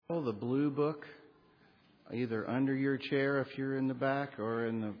The blue book, either under your chair if you're in the back or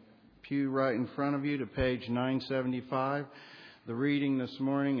in the pew right in front of you to page 975. The reading this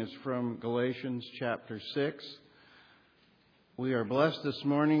morning is from Galatians chapter 6. We are blessed this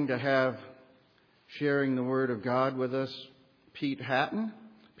morning to have sharing the Word of God with us Pete Hatton.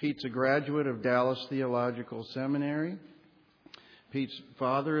 Pete's a graduate of Dallas Theological Seminary. Pete's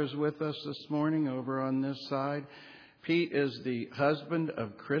father is with us this morning over on this side. Pete is the husband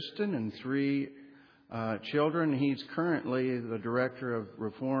of Kristen and 3 children. He's currently the director of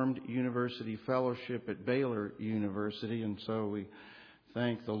Reformed University Fellowship at Baylor University, and so we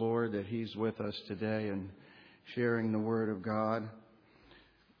thank the Lord that he's with us today and sharing the Word of God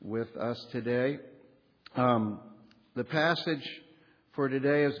with us today. The passage for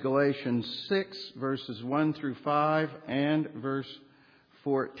today is Galatians 6, verses 1 through 5 and verse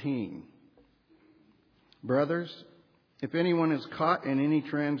 14. Brothers, if anyone is caught in any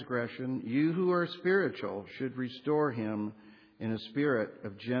transgression, you who are spiritual should restore him in a spirit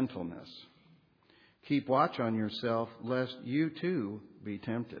of gentleness. Keep watch on yourself, lest you too be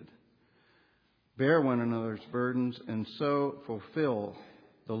tempted. Bear one another's burdens, and so fulfill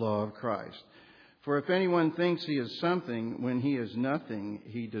the law of Christ. For if anyone thinks he is something when he is nothing,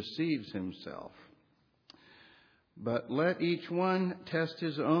 he deceives himself. But let each one test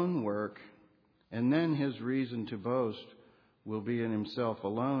his own work, and then his reason to boast will be in himself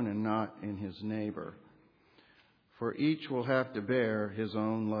alone and not in his neighbor. For each will have to bear his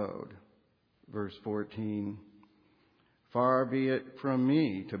own load. Verse 14. Far be it from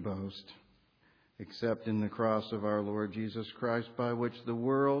me to boast, except in the cross of our Lord Jesus Christ, by which the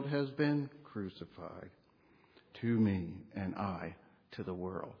world has been crucified to me and I to the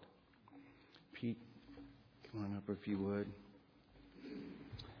world. Pete, come on up if you would.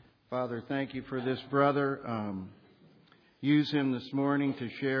 Father, thank you for this brother. Use him this morning to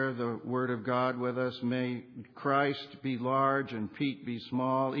share the Word of God with us. May Christ be large and Pete be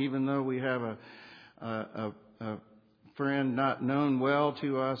small. Even though we have a friend not known well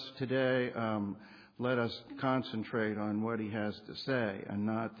to us today, let us concentrate on what he has to say and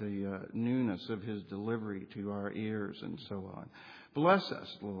not the newness of his delivery to our ears and so on. Bless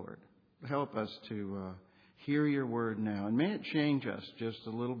us, Lord. Help us to hear your word now. And may it change us just a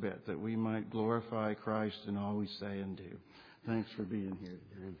little bit that we might glorify Christ in all we say and do. Thanks for being here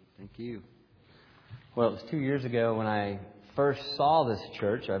today. Thank you. Well, it was 2 years ago when I first saw this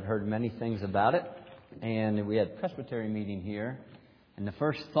church. I've heard many things about it. And we had a Presbytery meeting here. And the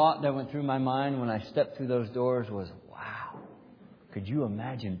first thought that went through my mind when I stepped through those doors was, wow, could you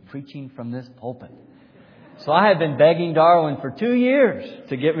imagine preaching from this pulpit? So I had been begging Darwin for 2 years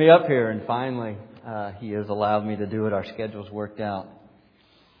to get me up here. And finally, he has allowed me to do it. Our schedules worked out.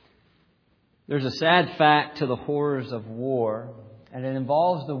 There's a sad fact to the horrors of war, and it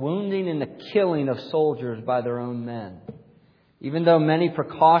involves the wounding and the killing of soldiers by their own men. Even though many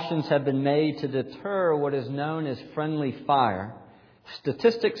precautions have been made to deter what is known as friendly fire,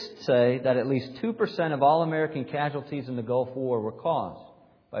 statistics say that at least 2% of all American casualties in the Gulf War were caused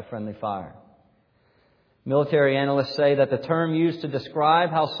by friendly fire. Military analysts say that the term used to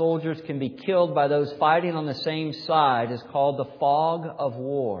describe how soldiers can be killed by those fighting on the same side is called the fog of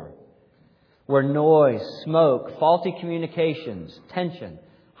war, where noise, smoke, faulty communications, tension,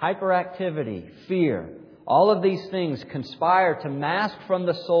 hyperactivity, fear, all of these things conspire to mask from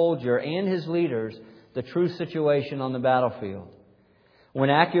the soldier and his leaders the true situation on the battlefield.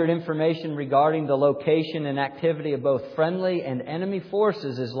 When accurate information regarding the location and activity of both friendly and enemy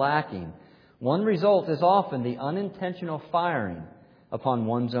forces is lacking, one result is often the unintentional firing upon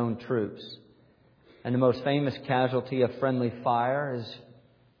one's own troops. And the most famous casualty of friendly fire is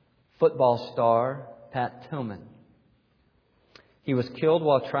football star Pat Tillman. He was killed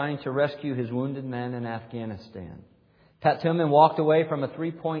while trying to rescue his wounded men in Afghanistan. Pat Tillman walked away from a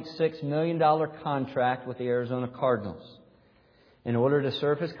 $3.6 million contract with the Arizona Cardinals in order to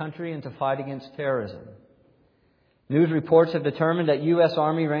serve his country and to fight against terrorism. News reports have determined that U.S.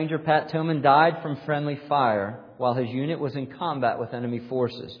 Army Ranger Pat Tillman died from friendly fire while his unit was in combat with enemy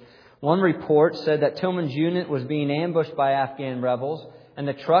forces. One report said that Tillman's unit was being ambushed by Afghan rebels, and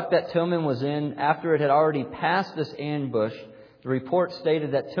the truck that Tillman was in, after it had already passed this ambush, the report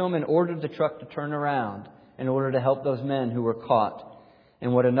stated that Tillman ordered the truck to turn around in order to help those men who were caught.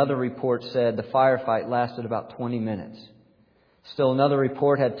 And what another report said, the firefight lasted about 20 minutes. Still another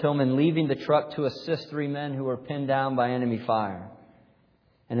report had Tillman leaving the truck to assist 3 men who were pinned down by enemy fire.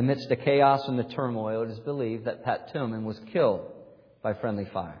 And amidst the chaos and the turmoil, it is believed that Pat Tillman was killed by friendly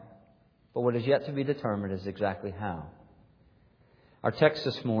fire. But what is yet to be determined is exactly how. Our text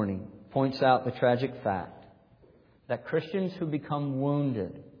this morning points out the tragic fact that Christians who become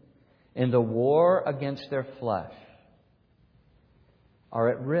wounded in the war against their flesh are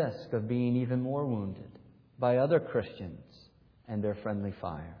at risk of being even more wounded by other Christians and their friendly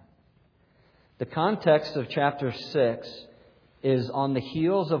fire. The context of chapter 6 is on the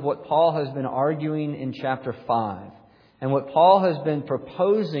heels of what Paul has been arguing in chapter 5. And what Paul has been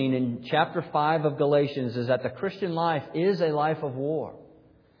proposing in chapter 5 of Galatians is that the Christian life is a life of war.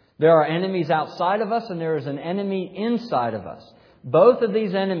 There are enemies outside of us and there is an enemy inside of us. Both of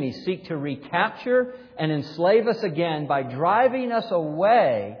these enemies seek to recapture and enslave us again by driving us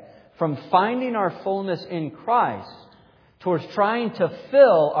away from finding our fullness in Christ towards trying to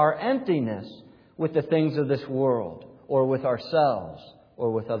fill our emptiness with the things of this world or with ourselves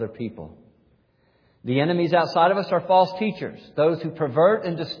or with other people. The enemies outside of us are false teachers, those who pervert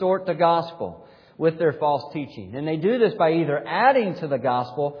and distort the gospel with their false teaching. And they do this by either adding to the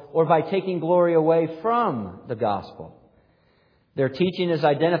gospel or by taking glory away from the gospel. Their teaching is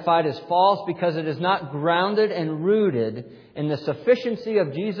identified as false because it is not grounded and rooted in the sufficiency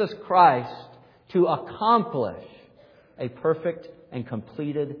of Jesus Christ to accomplish a perfect and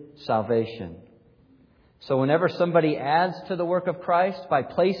completed salvation. So whenever somebody adds to the work of Christ by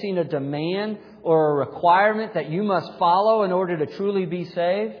placing a demand or a requirement that you must follow in order to truly be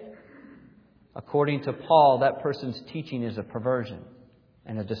saved, according to Paul, that person's teaching is a perversion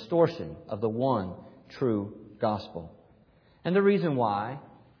and a distortion of the one true gospel. And the reason why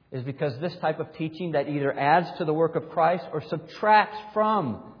is because this type of teaching that either adds to the work of Christ or subtracts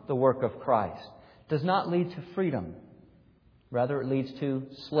from the work of Christ does not lead to freedom. Rather, it leads to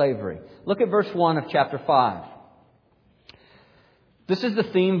slavery. Look at verse 1 of chapter 5. This is the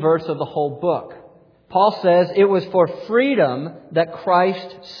theme verse of the whole book. Paul says, "It was for freedom that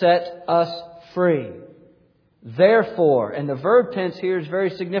Christ set us free. Therefore," and the verb tense here is very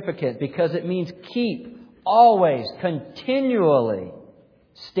significant because it means keep, always, continually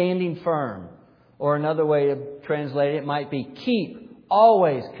standing firm. Or another way to translate it might be keep,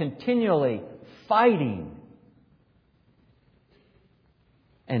 always, continually fighting.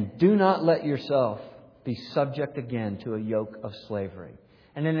 And do not let yourself be subject again to a yoke of slavery.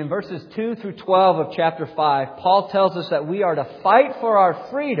 And then in verses 2 through 12 of chapter 5, Paul tells us that we are to fight for our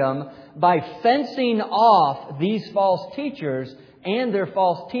freedom by fencing off these false teachers and their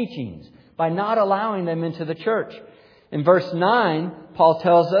false teachings, by not allowing them into the church. In verse 9, Paul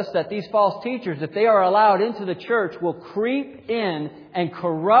tells us that these false teachers, if they are allowed into the church, will creep in and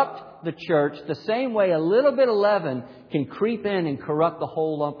corrupt the church the same way a little bit of leaven can creep in and corrupt the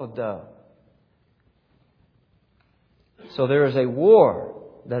whole lump of dough. So there is a war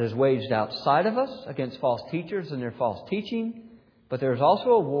that is waged outside of us against false teachers and their false teaching, but there is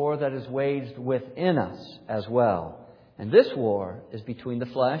also a war that is waged within us as well. And this war is between the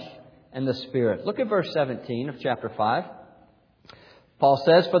flesh and the Spirit. Look at verse 17 of chapter 5. Paul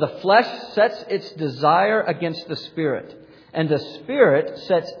says, "For the flesh sets its desire against the Spirit, and the Spirit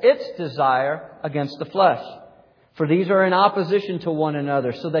sets its desire against the flesh. For these are in opposition to one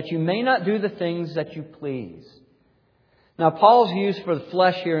another, so that you may not do the things that you please." Now, Paul's use for the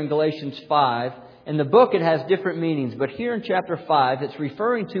flesh here in Galatians 5, in the book it has different meanings, but here in chapter 5, it's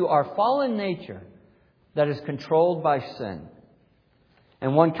referring to our fallen nature that is controlled by sin.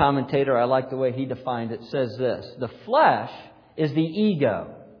 And one commentator, I like the way he defined it, says this: the flesh is the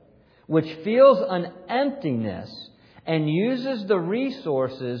ego, which feels an emptiness and uses the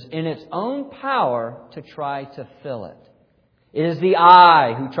resources in its own power to try to fill it. It is the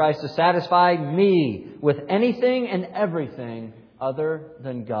I who tries to satisfy me with anything and everything other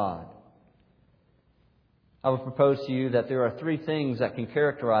than God. I would propose to you that there are three things that can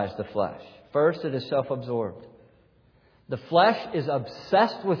characterize the flesh. First, it is self-absorbed. The flesh is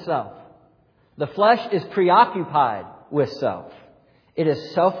obsessed with self. The flesh is preoccupied with self. It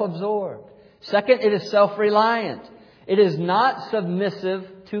is self-absorbed. Second, it is self-reliant. It is not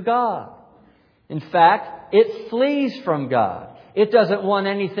submissive to God. In fact, it flees from God. It doesn't want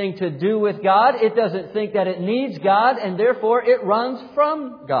anything to do with God. It doesn't think that it needs God, and therefore it runs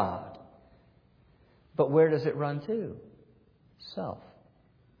from God. But where does it run to? Self.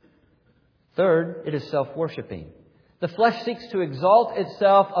 Third, it is self-worshipping. The flesh seeks to exalt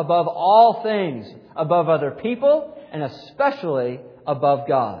itself above all things, above other people, and especially above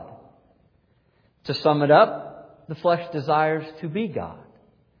God. To sum it up, the flesh desires to be God.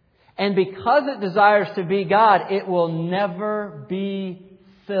 And because it desires to be God, it will never be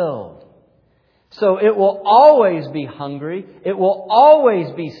filled. So it will always be hungry. It will always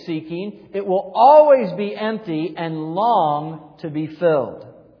be seeking. It will always be empty and long to be filled.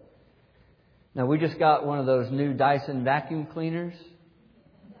 Now, we just got one of those new Dyson vacuum cleaners.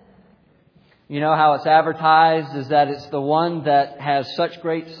 You know how it's advertised is that it's the one that has such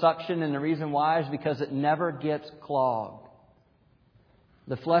great suction, and the reason why is because it never gets clogged.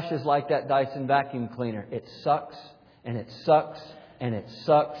 The flesh is like that Dyson vacuum cleaner. It sucks and it sucks and it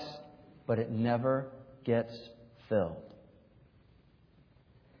sucks, but it never gets filled.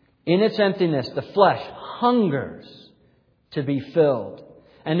 In its emptiness, the flesh hungers to be filled.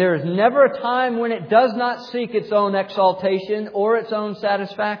 And there is never a time when it does not seek its own exaltation or its own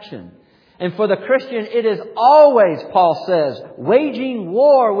satisfaction. And for the Christian, it is always, Paul says, waging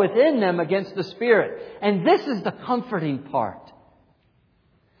war within them against the Spirit. And this is the comforting part.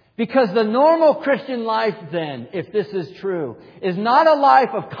 Because the normal Christian life then, if this is true, is not a life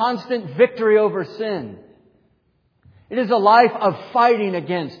of constant victory over sin. It is a life of fighting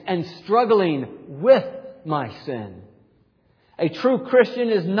against and struggling with my sin. A true Christian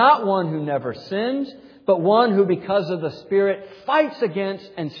is not one who never sins, but one who, because of the Spirit, fights against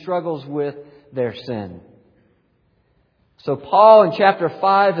and struggles with their sin. So Paul in chapter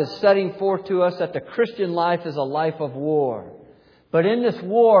 5 is setting forth to us that the Christian life is a life of war. But in this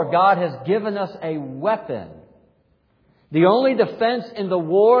war, God has given us a weapon. The only defense in the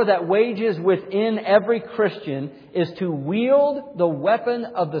war that wages within every Christian is to wield the weapon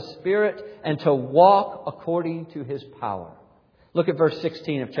of the Spirit and to walk according to His power. Look at verse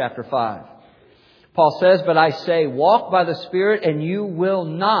 16 of chapter 5. Paul says, "But I say, walk by the Spirit, and you will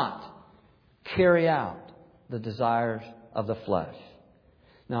not carry out the desires of the flesh."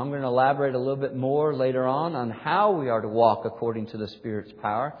 Now, I'm going to elaborate a little bit more later on how we are to walk according to the Spirit's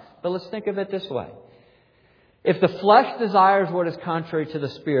power. But let's think of it this way. If the flesh desires what is contrary to the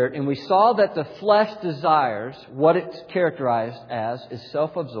Spirit, and we saw that the flesh desires what it's characterized as is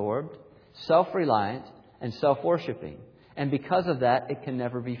self-absorbed, self-reliant, and self-worshiping. And because of that, it can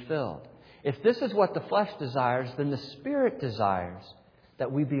never be filled. If this is what the flesh desires, then the Spirit desires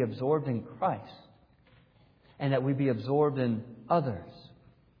that we be absorbed in Christ and that we be absorbed in others.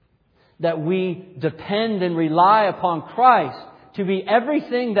 That we depend and rely upon Christ to be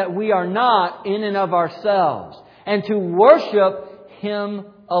everything that we are not in and of ourselves, and to worship Him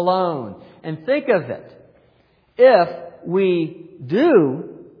alone. And think of it. If we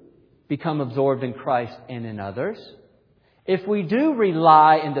do become absorbed in Christ and in others, if we do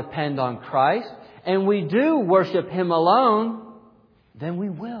rely and depend on Christ, and we do worship Him alone, then we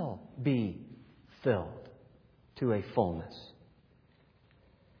will be filled to a fullness.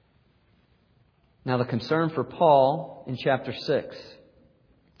 Now, the concern for Paul in chapter 6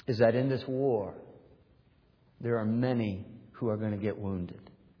 is that in this war, there are many who are going to get wounded.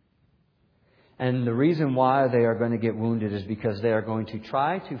 And the reason why they are going to get wounded is because they are going to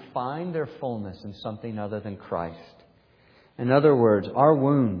try to find their fullness in something other than Christ. In other words, our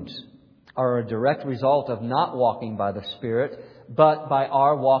wounds are a direct result of not walking by the Spirit, but by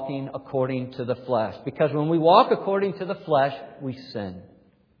our walking according to the flesh. Because when we walk according to the flesh, we sin.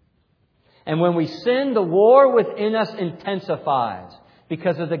 And when we sin, the war within us intensifies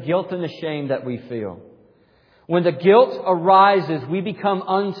because of the guilt and the shame that we feel. When the guilt arises, we become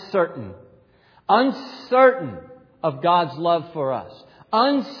uncertain. Uncertain of God's love for us.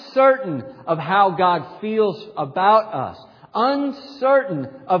 Uncertain of how God feels about us. Uncertain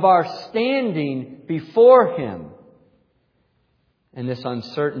of our standing before Him. And this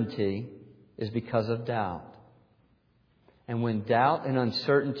uncertainty is because of doubt. And when doubt and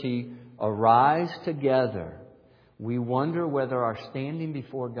uncertainty arise together, we wonder whether our standing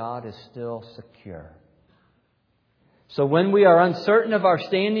before God is still secure. So when we are uncertain of our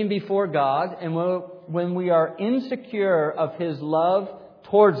standing before God, and when we are insecure of His love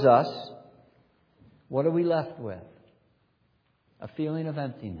towards us, what are we left with? A feeling of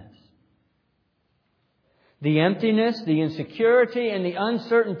emptiness. The emptiness, the insecurity, and the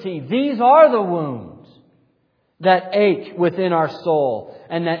uncertainty, these are the wounds that ache within our soul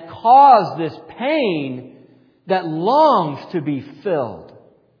and that cause this pain that longs to be filled.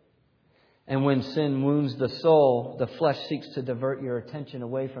 And when sin wounds the soul, the flesh seeks to divert your attention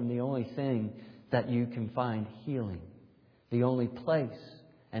away from the only thing that you can find healing. The only place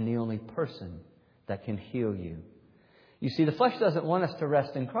and the only person that can heal you. You see, the flesh doesn't want us to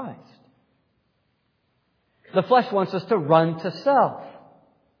rest in Christ. The flesh wants us to run to self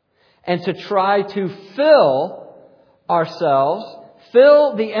and to try to fill ourselves,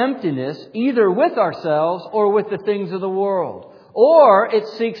 fill the emptiness either with ourselves or with the things of the world. Or it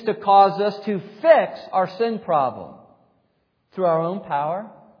seeks to cause us to fix our sin problem through our own power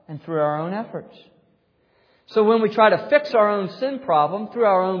and through our own efforts. So when we try to fix our own sin problem through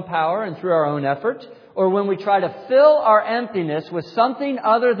our own power and through our own efforts, or when we try to fill our emptiness with something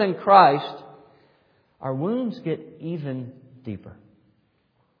other than Christ, our wounds get even deeper.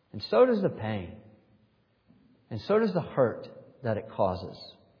 And so does the pain. And so does the hurt that it causes.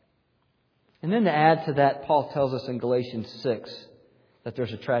 And then to add to that, Paul tells us in Galatians 6 that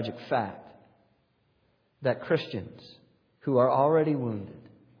there's a tragic fact. That Christians who are already wounded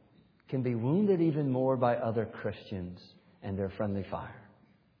can be wounded even more by other Christians and their friendly fire.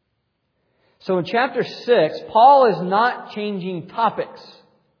 So in chapter 6, Paul is not changing topics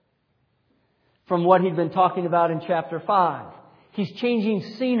from what he'd been talking about in chapter 5. He's changing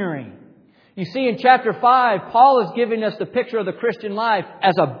scenery. You see, in chapter 5, Paul is giving us the picture of the Christian life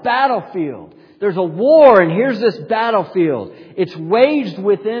as a battlefield. There's a war, and here's this battlefield. It's waged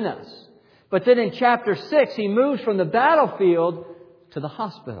within us. But then in chapter 6, he moves from the battlefield to the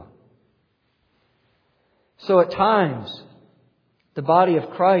hospital. So at times, the body of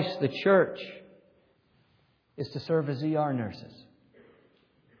Christ, the church, is to serve as ER nurses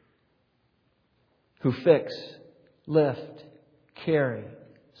who fix, lift, carry,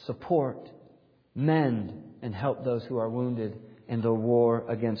 support, mend, and help those who are wounded in the war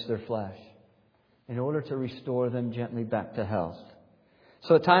against their flesh in order to restore them gently back to health.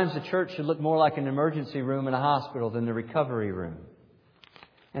 So at times the church should look more like an emergency room in a hospital than the recovery room.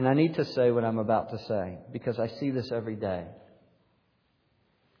 And I need to say what I'm about to say because I see this every day.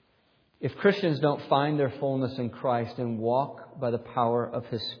 If Christians don't find their fullness in Christ and walk by the power of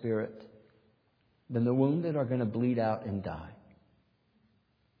His Spirit, then the wounded are going to bleed out and die.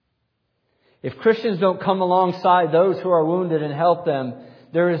 If Christians don't come alongside those who are wounded and help them,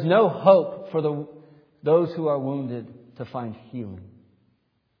 there is no hope for those who are wounded to find healing.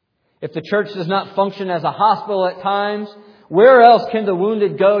 If the church does not function as a hospital at times, where else can the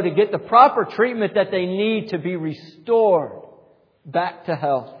wounded go to get the proper treatment that they need to be restored back to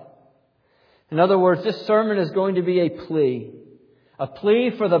health? In other words, this sermon is going to be a plea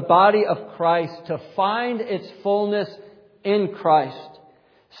for the body of Christ to find its fullness in Christ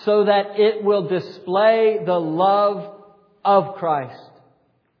so that it will display the love of Christ.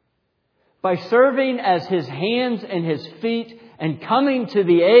 By serving as His hands and His feet and coming to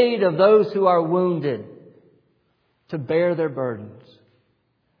the aid of those who are wounded, to bear their burdens,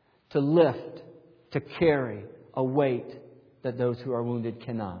 to lift, to carry a weight that those who are wounded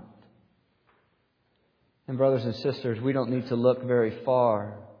cannot. And brothers and sisters, we don't need to look very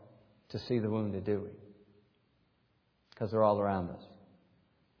far to see the wounded, do we? Because they're all around us.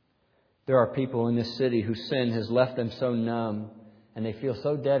 There are people in this city whose sin has left them so numb and they feel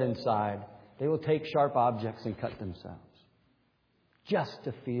so dead inside, they will take sharp objects and cut themselves just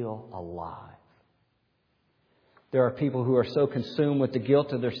to feel alive. There are people who are so consumed with the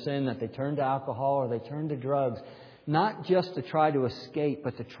guilt of their sin that they turn to alcohol or they turn to drugs, not just to try to escape,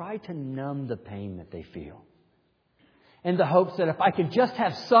 but to try to numb the pain that they feel. In the hopes that if I can just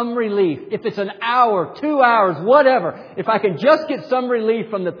have some relief, if it's an hour, 2 hours, whatever, if I can just get some relief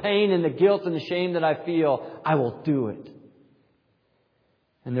from the pain and the guilt and the shame that I feel, I will do it.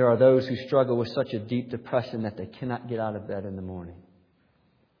 And there are those who struggle with such a deep depression that they cannot get out of bed in the morning.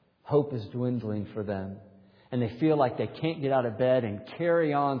 Hope is dwindling for them. And they feel like they can't get out of bed and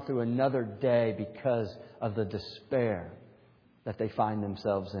carry on through another day because of the despair that they find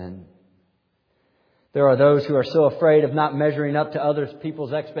themselves in. There are those who are so afraid of not measuring up to other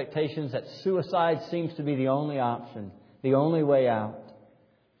people's expectations that suicide seems to be the only option, the only way out.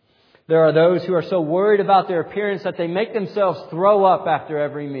 There are those who are so worried about their appearance that they make themselves throw up after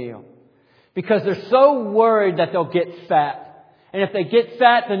every meal because they're so worried that they'll get fat. And if they get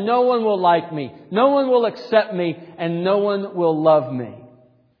fat, then no one will like me, no one will accept me, and no one will love me.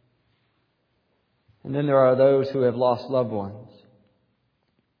 And then there are those who have lost loved ones.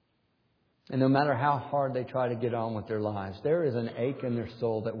 And no matter how hard they try to get on with their lives, there is an ache in their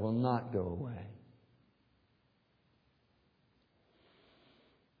soul that will not go away.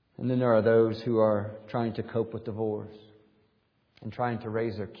 And then there are those who are trying to cope with divorce and trying to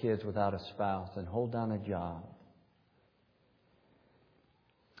raise their kids without a spouse and hold down a job.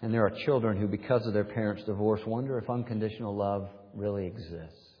 And there are children who, because of their parents' divorce, wonder if unconditional love really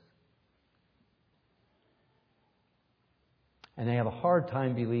exists. And they have a hard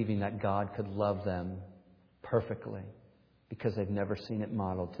time believing that God could love them perfectly because they've never seen it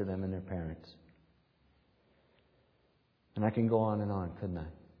modeled to them in their parents. And I can go on and on, couldn't I?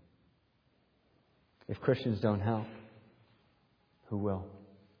 If Christians don't help, who will?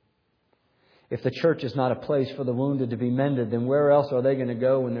 If the church is not a place for the wounded to be mended, then where else are they going to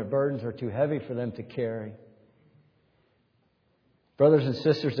go when their burdens are too heavy for them to carry? Brothers and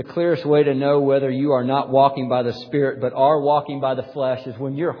sisters, the clearest way to know whether you are not walking by the Spirit but are walking by the flesh is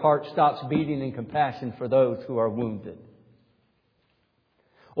when your heart stops beating in compassion for those who are wounded.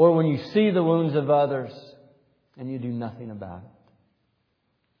 Or when you see the wounds of others and you do nothing about it.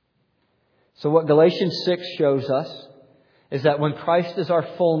 So what Galatians 6 shows us is that when Christ is our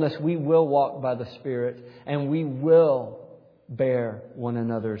fullness, we will walk by the Spirit and we will bear one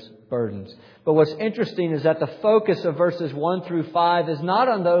another's burdens. But what's interesting is that the focus of verses 1 through 5 is not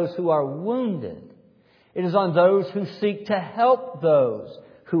on those who are wounded. It is on those who seek to help those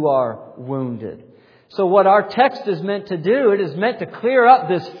who are wounded. So what our text is meant to do, it is meant to clear up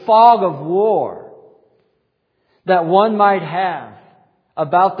this fog of war that one might have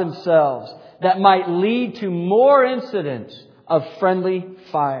about themselves, that might lead to more incidents of friendly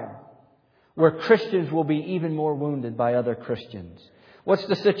fire, where Christians will be even more wounded by other Christians. What's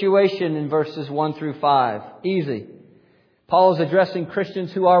the situation in verses 1 through 5? Easy. Paul is addressing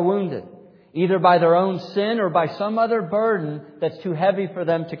Christians who are wounded, either by their own sin or by some other burden that's too heavy for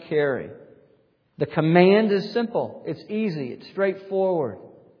them to carry. The command is simple. It's easy. It's straightforward.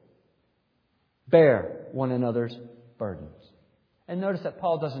 Bear one another's burdens. And notice that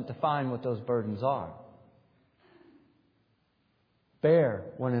Paul doesn't define what those burdens are. Bear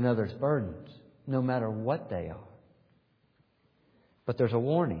one another's burdens, no matter what they are. But there's a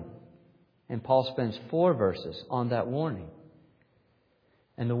warning. And Paul spends 4 verses on that warning.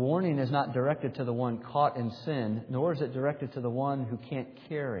 And the warning is not directed to the one caught in sin, nor is it directed to the one who can't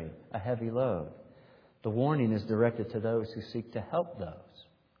carry a heavy load. The warning is directed to those who seek to help those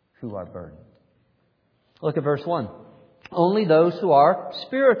who are burdened. Look at verse 1. Only those who are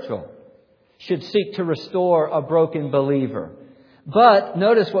spiritual should seek to restore a broken believer. But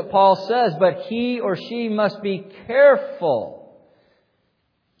notice what Paul says, but he or she must be careful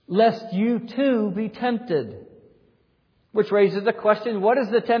lest you too be tempted. Which raises the question, what is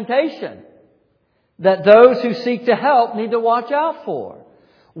the temptation that those who seek to help need to watch out for?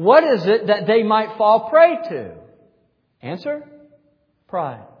 What is it that they might fall prey to? Answer?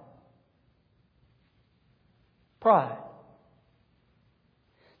 Pride. Pride.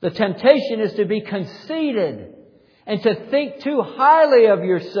 The temptation is to be conceited and to think too highly of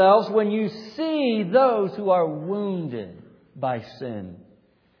yourselves when you see those who are wounded by sin.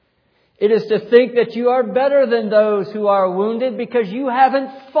 It is to think that you are better than those who are wounded because you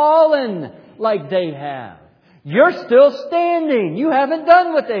haven't fallen like they have. You're still standing. You haven't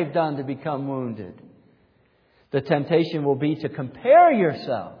done what they've done to become wounded. The temptation will be to compare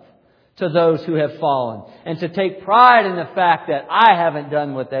yourself to those who have fallen and to take pride in the fact that I haven't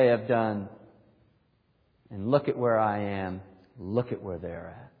done what they have done. And look at where I am. Look at where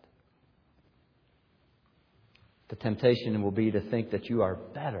they're at. The temptation will be to think that you are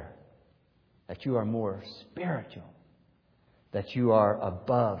better, that you are more spiritual, that you are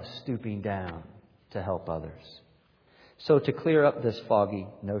above stooping down to help others. So to clear up this foggy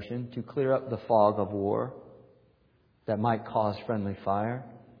notion, to clear up the fog of war that might cause friendly fire,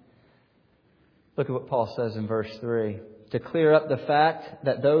 look at what Paul says in verse 3. To clear up the fact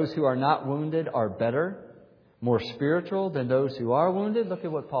that those who are not wounded are better, more spiritual than those who are wounded, look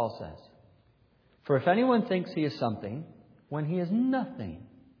at what Paul says. For if anyone thinks he is something when he is nothing,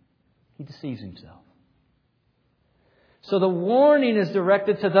 he deceives himself. So the warning is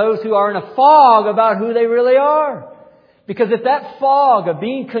directed to those who are in a fog about who they really are. Because if that fog of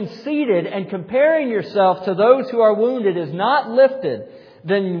being conceited and comparing yourself to those who are wounded is not lifted,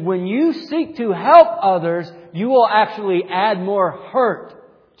 then when you seek to help others, you will actually add more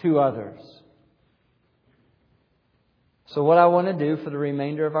hurt to others. So what I want to do for the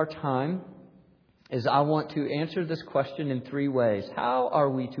remainder of our time is I want to answer this question in 3 ways. How are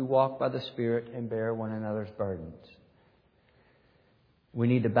we to walk by the Spirit and bear one another's burdens? We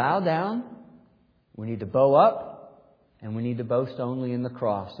need to bow down, we need to bow up, and we need to boast only in the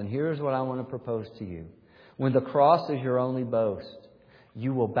cross. And here's what I want to propose to you. When the cross is your only boast,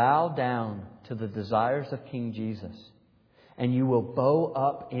 you will bow down to the desires of King Jesus, and you will bow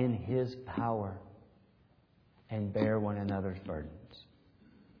up in His power and bear one another's burdens.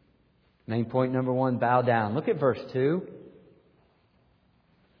 Main point number 1, bow down. Look at verse 2.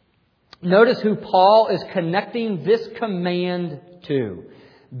 Notice who Paul is connecting this command to.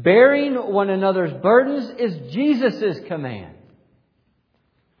 Bearing one another's burdens is Jesus' command.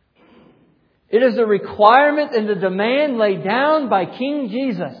 It is the requirement and the demand laid down by King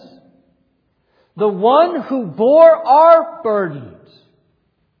Jesus, the one who bore our burdens,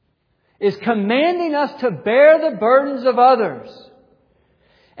 is commanding us to bear the burdens of others.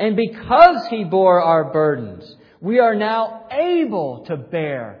 And because He bore our burdens, we are now able to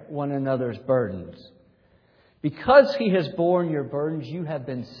bear one another's burdens. Because He has borne your burdens, you have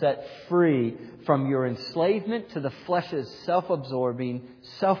been set free from your enslavement to the flesh's self-absorbing,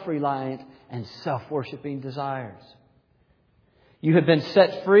 self-reliant, and self-worshipping desires. You have been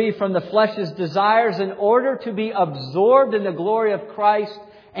set free from the flesh's desires in order to be absorbed in the glory of Christ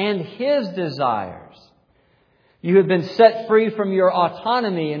and His desires. You have been set free from your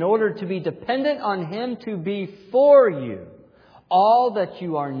autonomy in order to be dependent on Him to be for you all that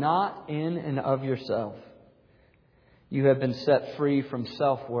you are not in and of yourself. You have been set free from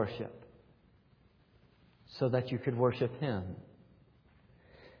self-worship so that you could worship Him.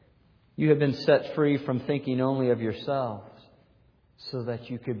 You have been set free from thinking only of yourselves so that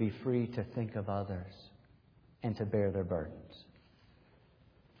you could be free to think of others and to bear their burdens.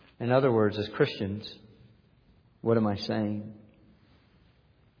 In other words, as Christians, what am I saying?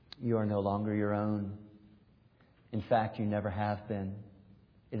 You are no longer your own. In fact, you never have been.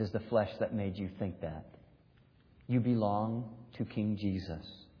 It is the flesh that made you think that. You belong to King Jesus.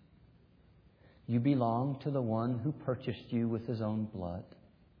 You belong to the one who purchased you with His own blood.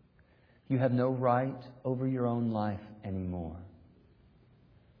 You have no right over your own life anymore.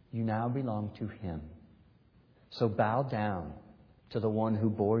 You now belong to Him. So bow down to the one who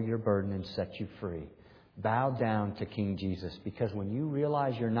bore your burden and set you free. Bow down to King Jesus, because when you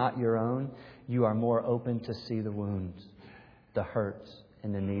realize you're not your own, you are more open to see the wounds, the hurts,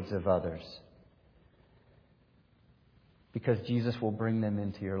 and the needs of others. Because Jesus will bring them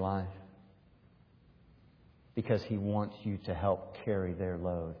into your life. Because He wants you to help carry their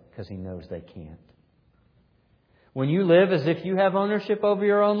load, because He knows they can't. When you live as if you have ownership over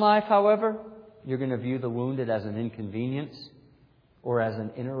your own life, however, you're going to view the wounded as an inconvenience or as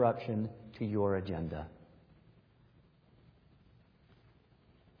an interruption to your agenda.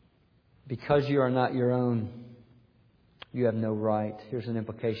 Because you are not your own, you have no right. Here's an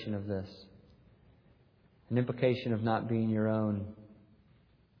implication of this. An implication of not being your own.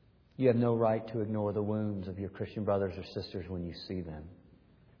 You have no right to ignore the wounds of your Christian brothers or sisters when you see them.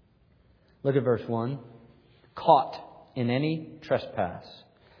 Look at verse 1. Caught in any trespass.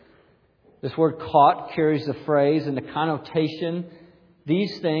 This word caught carries the phrase and the connotation.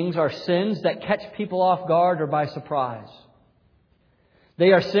 These things are sins that catch people off guard or by surprise.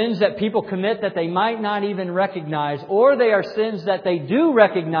 They are sins that people commit that they might not even recognize, or they are sins that they do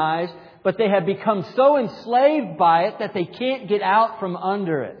recognize, but they have become so enslaved by it that they can't get out from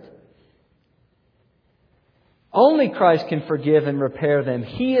under it. Only Christ can forgive and repair them.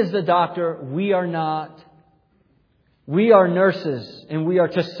 He is the doctor. We are not. We are nurses, and we are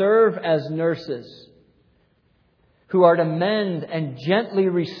to serve as nurses who are to mend and gently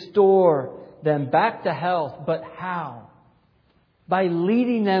restore them back to health. But how? By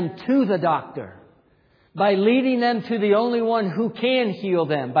leading them to the doctor. By leading them to the only one who can heal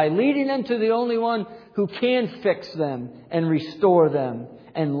them. By leading them to the only one who can fix them and restore them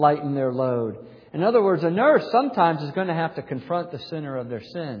and lighten their load. In other words, a nurse sometimes is going to have to confront the sinner of their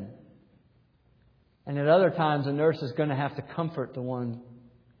sin. And at other times, a nurse is going to have to comfort the one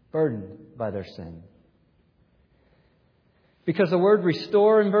burdened by their sin. Because the word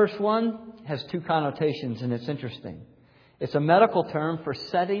restore in verse 1 has two connotations, and it's interesting. It's a medical term for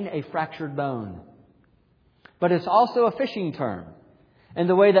setting a fractured bone. But it's also a fishing term, and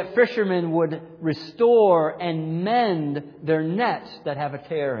the way that fishermen would restore and mend their nets that have a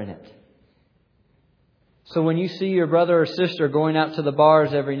tear in it. So when you see your brother or sister going out to the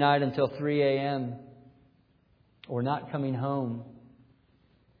bars every night until 3 a.m. or not coming home,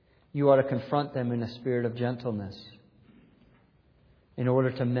 you ought to confront them in a spirit of gentleness in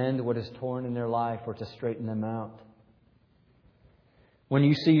order to mend what is torn in their life or to straighten them out. When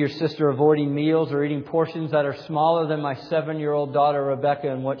you see your sister avoiding meals or eating portions that are smaller than my 7-year-old daughter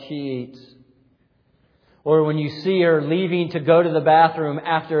Rebecca and what she eats, or when you see her leaving to go to the bathroom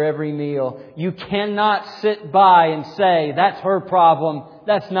after every meal, you cannot sit by and say, that's her problem,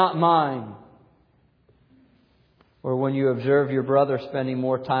 that's not mine. Or when you observe your brother spending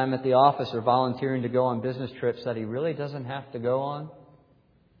more time at the office or volunteering to go on business trips that he really doesn't have to go on,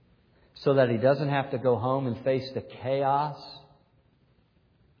 so that he doesn't have to go home and face the chaos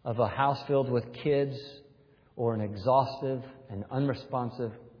of a house filled with kids or an exhaustive and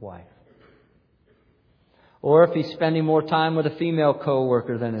unresponsive wife. Or if he's spending more time with a female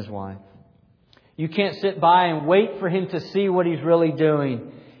co-worker than his wife. You can't sit by and wait for him to see what he's really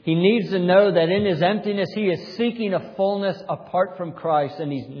doing. He needs to know that in his emptiness, he is seeking a fullness apart from Christ,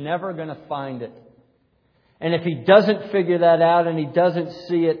 and he's never going to find it. And if he doesn't figure that out and he doesn't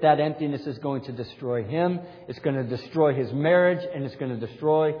see it, that emptiness is going to destroy him. It's going to destroy his marriage, and it's going to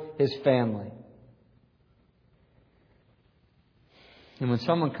destroy his family. And when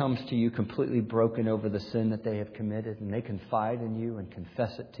someone comes to you completely broken over the sin that they have committed, and they confide in you and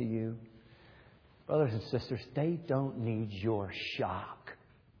confess it to you, brothers and sisters, they don't need your shock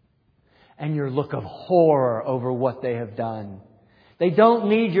and your look of horror over what they have done. They don't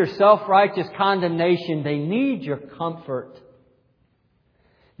need your self-righteous condemnation. They need your comfort.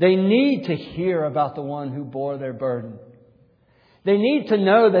 They need to hear about the one who bore their burden. They need to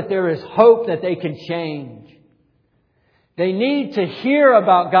know that there is hope that they can change. They need to hear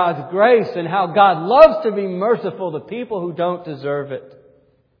about God's grace and how God loves to be merciful to people who don't deserve it.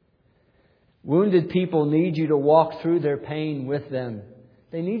 Wounded people need you to walk through their pain with them.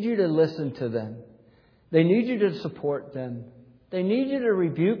 They need you to listen to them. They need you to support them. They need you to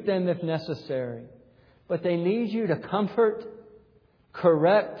rebuke them if necessary. But they need you to comfort,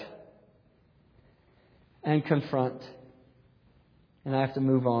 correct, and confront. And I have to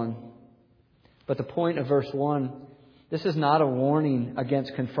move on. But the point of verse 1, this is not a warning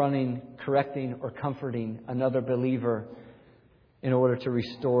against confronting, correcting, or comforting another believer in order to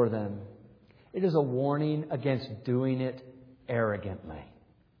restore them. It is a warning against doing it arrogantly.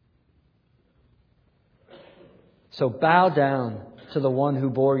 So bow down to the one who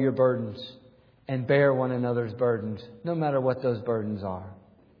bore your burdens and bear one another's burdens, no matter what those burdens are.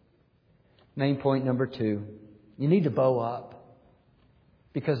 Main point number 2, you need to bow up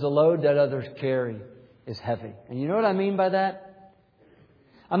because the load that others carry is heavy. And you know what I mean by that?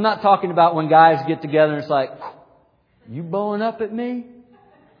 I'm not talking about when guys get together and it's like, you bowing up at me?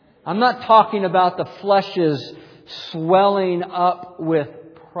 I'm not talking about the flesh's swelling up with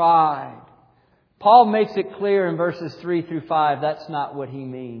pride. Paul makes it clear in verses 3 through 5, that's not what he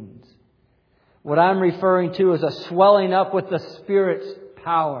means. What I'm referring to is a swelling up with the Spirit's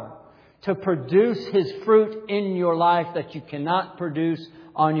power to produce His fruit in your life that you cannot produce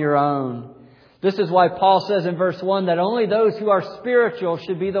on your own. This is why Paul says in verse 1 that only those who are spiritual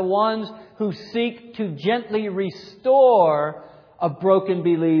should be the ones who seek to gently restore a broken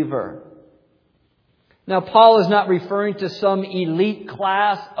believer. Now, Paul is not referring to some elite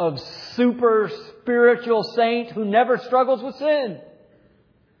class of super spiritual saint who never struggles with sin.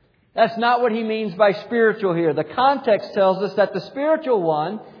 That's not what he means by spiritual here. The context tells us that the spiritual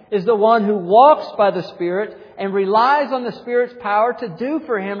one is the one who walks by the Spirit and relies on the Spirit's power to do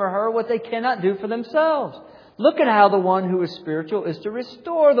for him or her what they cannot do for themselves. Look at how the one who is spiritual is to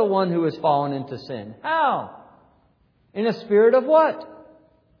restore the one who has fallen into sin. How? In a spirit of what?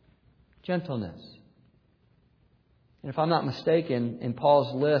 Gentleness. And if I'm not mistaken, in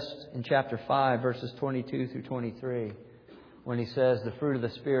Paul's list in chapter 5, verses 22 through 23, when he says the fruit of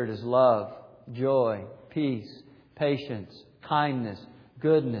the Spirit is love, joy, peace, patience, kindness,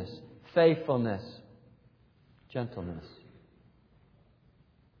 goodness, faithfulness, gentleness.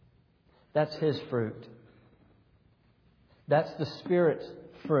 That's His fruit. That's the Spirit's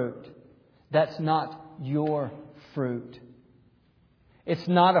fruit. That's not your fruit. It's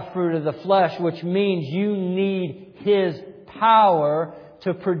not a fruit of the flesh, which means you need His power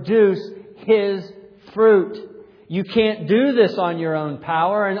to produce His fruit. You can't do this on your own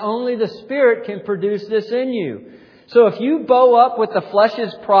power, and only the Spirit can produce this in you. So if you bow up with the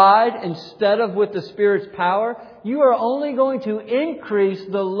flesh's pride instead of with the Spirit's power, you are only going to increase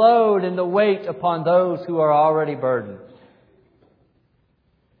the load and the weight upon those who are already burdened.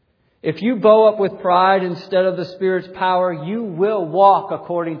 If you bow up with pride instead of the Spirit's power, you will walk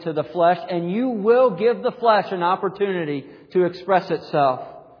according to the flesh, and you will give the flesh an opportunity to express itself,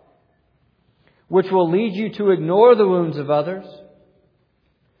 which will lead you to ignore the wounds of others.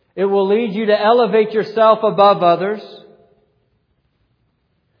 It will lead you to elevate yourself above others,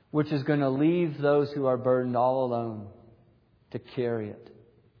 which is going to leave those who are burdened all alone to carry it.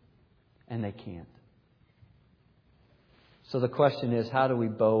 And they can't. So the question is, how do we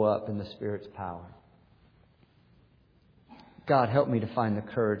bow up in the Spirit's power? God, help me to find the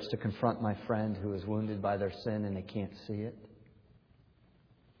courage to confront my friend who is wounded by their sin and they can't see it.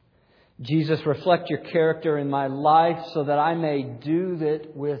 Jesus, reflect your character in my life so that I may do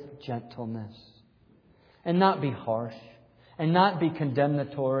it with gentleness and not be harsh and not be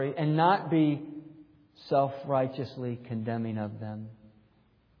condemnatory and not be self-righteously condemning of them.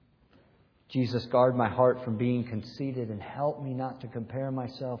 Jesus, guard my heart from being conceited and help me not to compare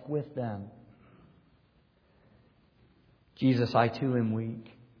myself with them. Jesus, I too am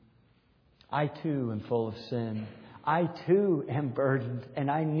weak. I too am full of sin. I too am burdened and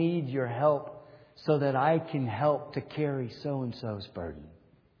I need your help so that I can help to carry so-and-so's burden.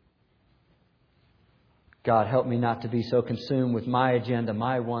 God, help me not to be so consumed with my agenda,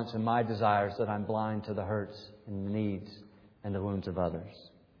 my wants and my desires that I'm blind to the hurts and the needs and the wounds of others.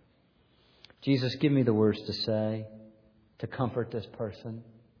 Jesus, give me the words to say to comfort this person.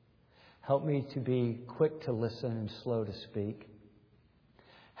 Help me to be quick to listen and slow to speak.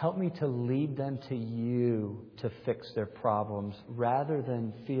 Help me to lead them to you to fix their problems rather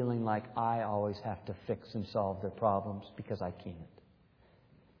than feeling like I always have to fix and solve their problems because I can't.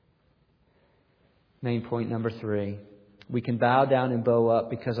 Main point number 3. we can bow down and bow up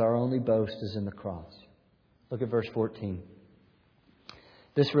because our only boast is in the cross. Look at verse 14.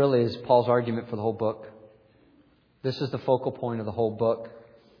 This really is Paul's argument for the whole book. This is the focal point of the whole book.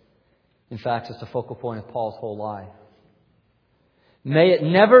 In fact, it's the focal point of Paul's whole life. May it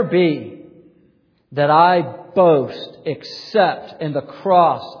never be that I boast except in the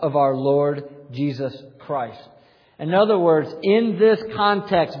cross of our Lord Jesus Christ. In other words, in this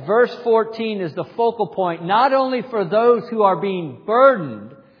context, verse 14 is the focal point not only for those who are being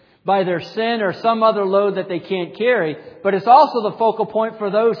burdened by their sin or some other load that they can't carry, but it's also the focal point for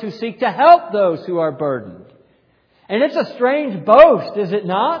those who seek to help those who are burdened. And it's a strange boast, is it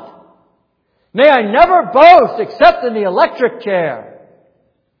not? May I never boast except in the electric chair.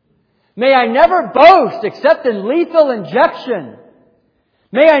 May I never boast except in lethal injection.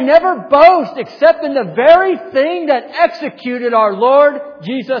 May I never boast except in the very thing that executed our Lord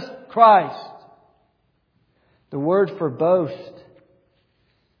Jesus Christ. The word for boast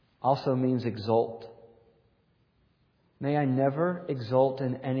also means exult. May I never exult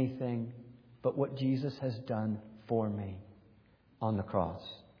in anything but what Jesus has done for me on the cross.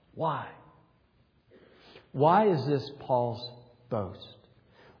 Why? Why is this Paul's boast?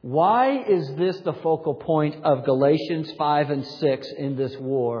 Why is this the focal point of Galatians 5 and 6 in this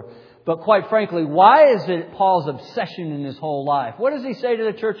war? But quite frankly, why is it Paul's obsession in his whole life? What does he say to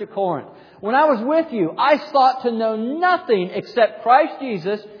the church at Corinth? When I was with you, I sought to know nothing except Christ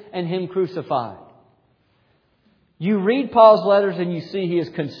Jesus and Him crucified. You read Paul's letters and you see he is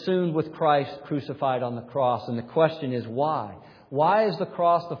consumed with Christ crucified on the cross. And the question is why? Why is the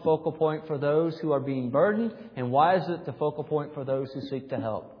cross the focal point for those who are being burdened? And why is it the focal point for those who seek to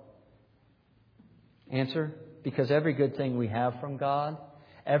help? Answer, because every good thing we have from God,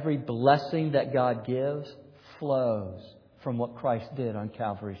 every blessing that God gives, flows from what Christ did on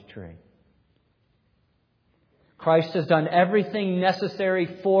Calvary's tree. Christ has done everything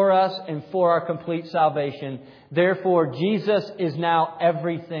necessary for us and for our complete salvation. Therefore, Jesus is now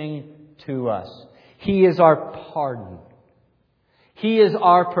everything to us. He is our pardon. He is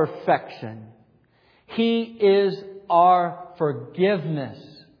our perfection. He is our forgiveness.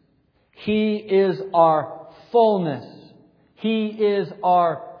 He is our fullness. He is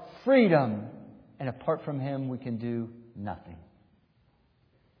our freedom. And apart from Him, we can do nothing.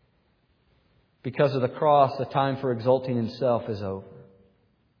 Because of the cross, the time for exulting in self is over.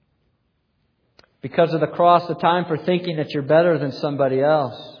 Because of the cross, the time for thinking that you're better than somebody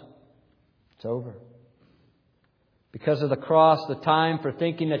else, it's over. Because of the cross, the time for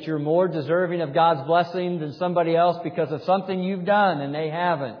thinking that you're more deserving of God's blessing than somebody else because of something you've done and they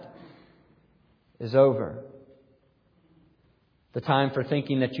haven't, is over. The time for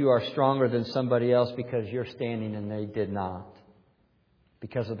thinking that you are stronger than somebody else because you're standing and they did not.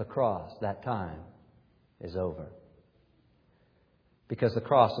 Because of the cross, that time is over. Because the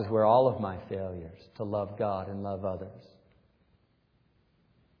cross is where all of my failures to love God and love others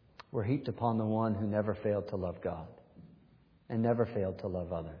were heaped upon the one who never failed to love God and never failed to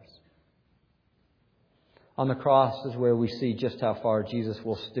love others. On the cross is where we see just how far Jesus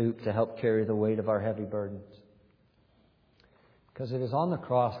will stoop to help carry the weight of our heavy burdens. Because it is on the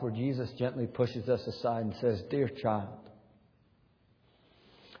cross where Jesus gently pushes us aside and says, "Dear child,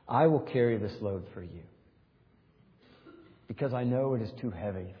 I will carry this load for you because I know it is too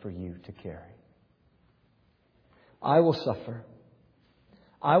heavy for you to carry. I will suffer.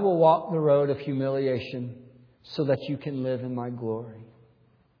 I will walk the road of humiliation so that you can live in my glory.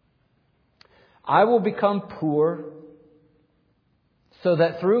 I will become poor so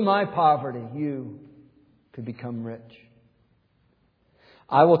that through my poverty you could become rich.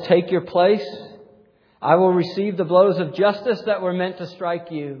 I will take your place. I will receive the blows of justice that were meant to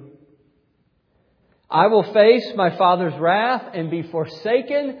strike you. I will face my Father's wrath and be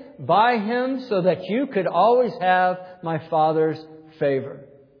forsaken by Him so that you could always have my Father's favor."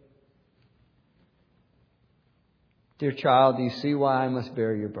 Dear child, do you see why I must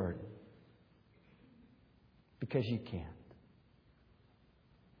bear your burden? Because you can't.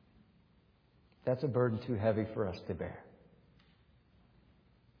 That's a burden too heavy for us to bear.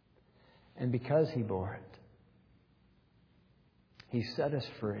 And because He bore it, He set us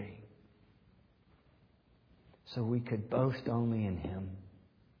free so we could boast only in Him.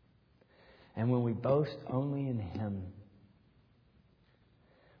 And when we boast only in Him,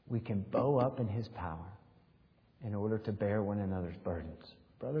 we can bow up in His power in order to bear one another's burdens.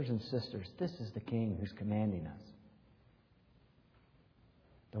 Brothers and sisters, this is the King who's commanding us.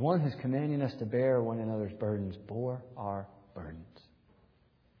 The one who's commanding us to bear one another's burdens bore our burdens.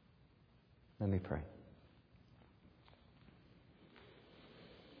 Let me pray.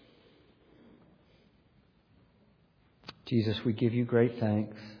 Jesus, we give you great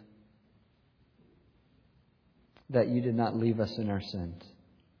thanks that you did not leave us in our sins,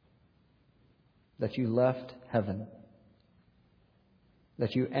 that you left heaven,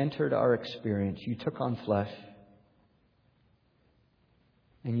 that you entered our experience, you took on flesh,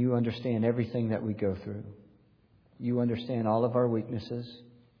 and you understand everything that we go through. You understand all of our weaknesses.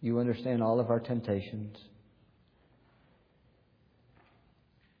 You understand all of our temptations.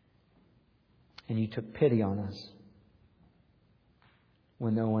 And you took pity on us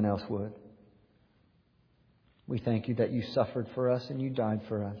when no one else would. We thank you that you suffered for us and you died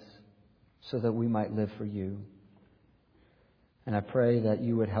for us so that we might live for you. And I pray that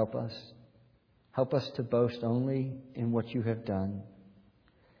you would help us. Help us to boast only in what you have done.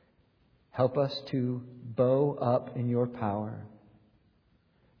 Help us to bow up in your power,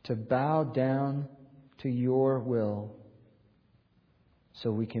 to bow down to your will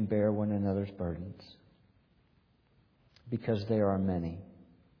so we can bear one another's burdens. Because there are many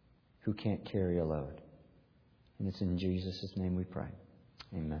who can't carry a load. And it's in Jesus' name we pray.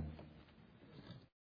 Amen.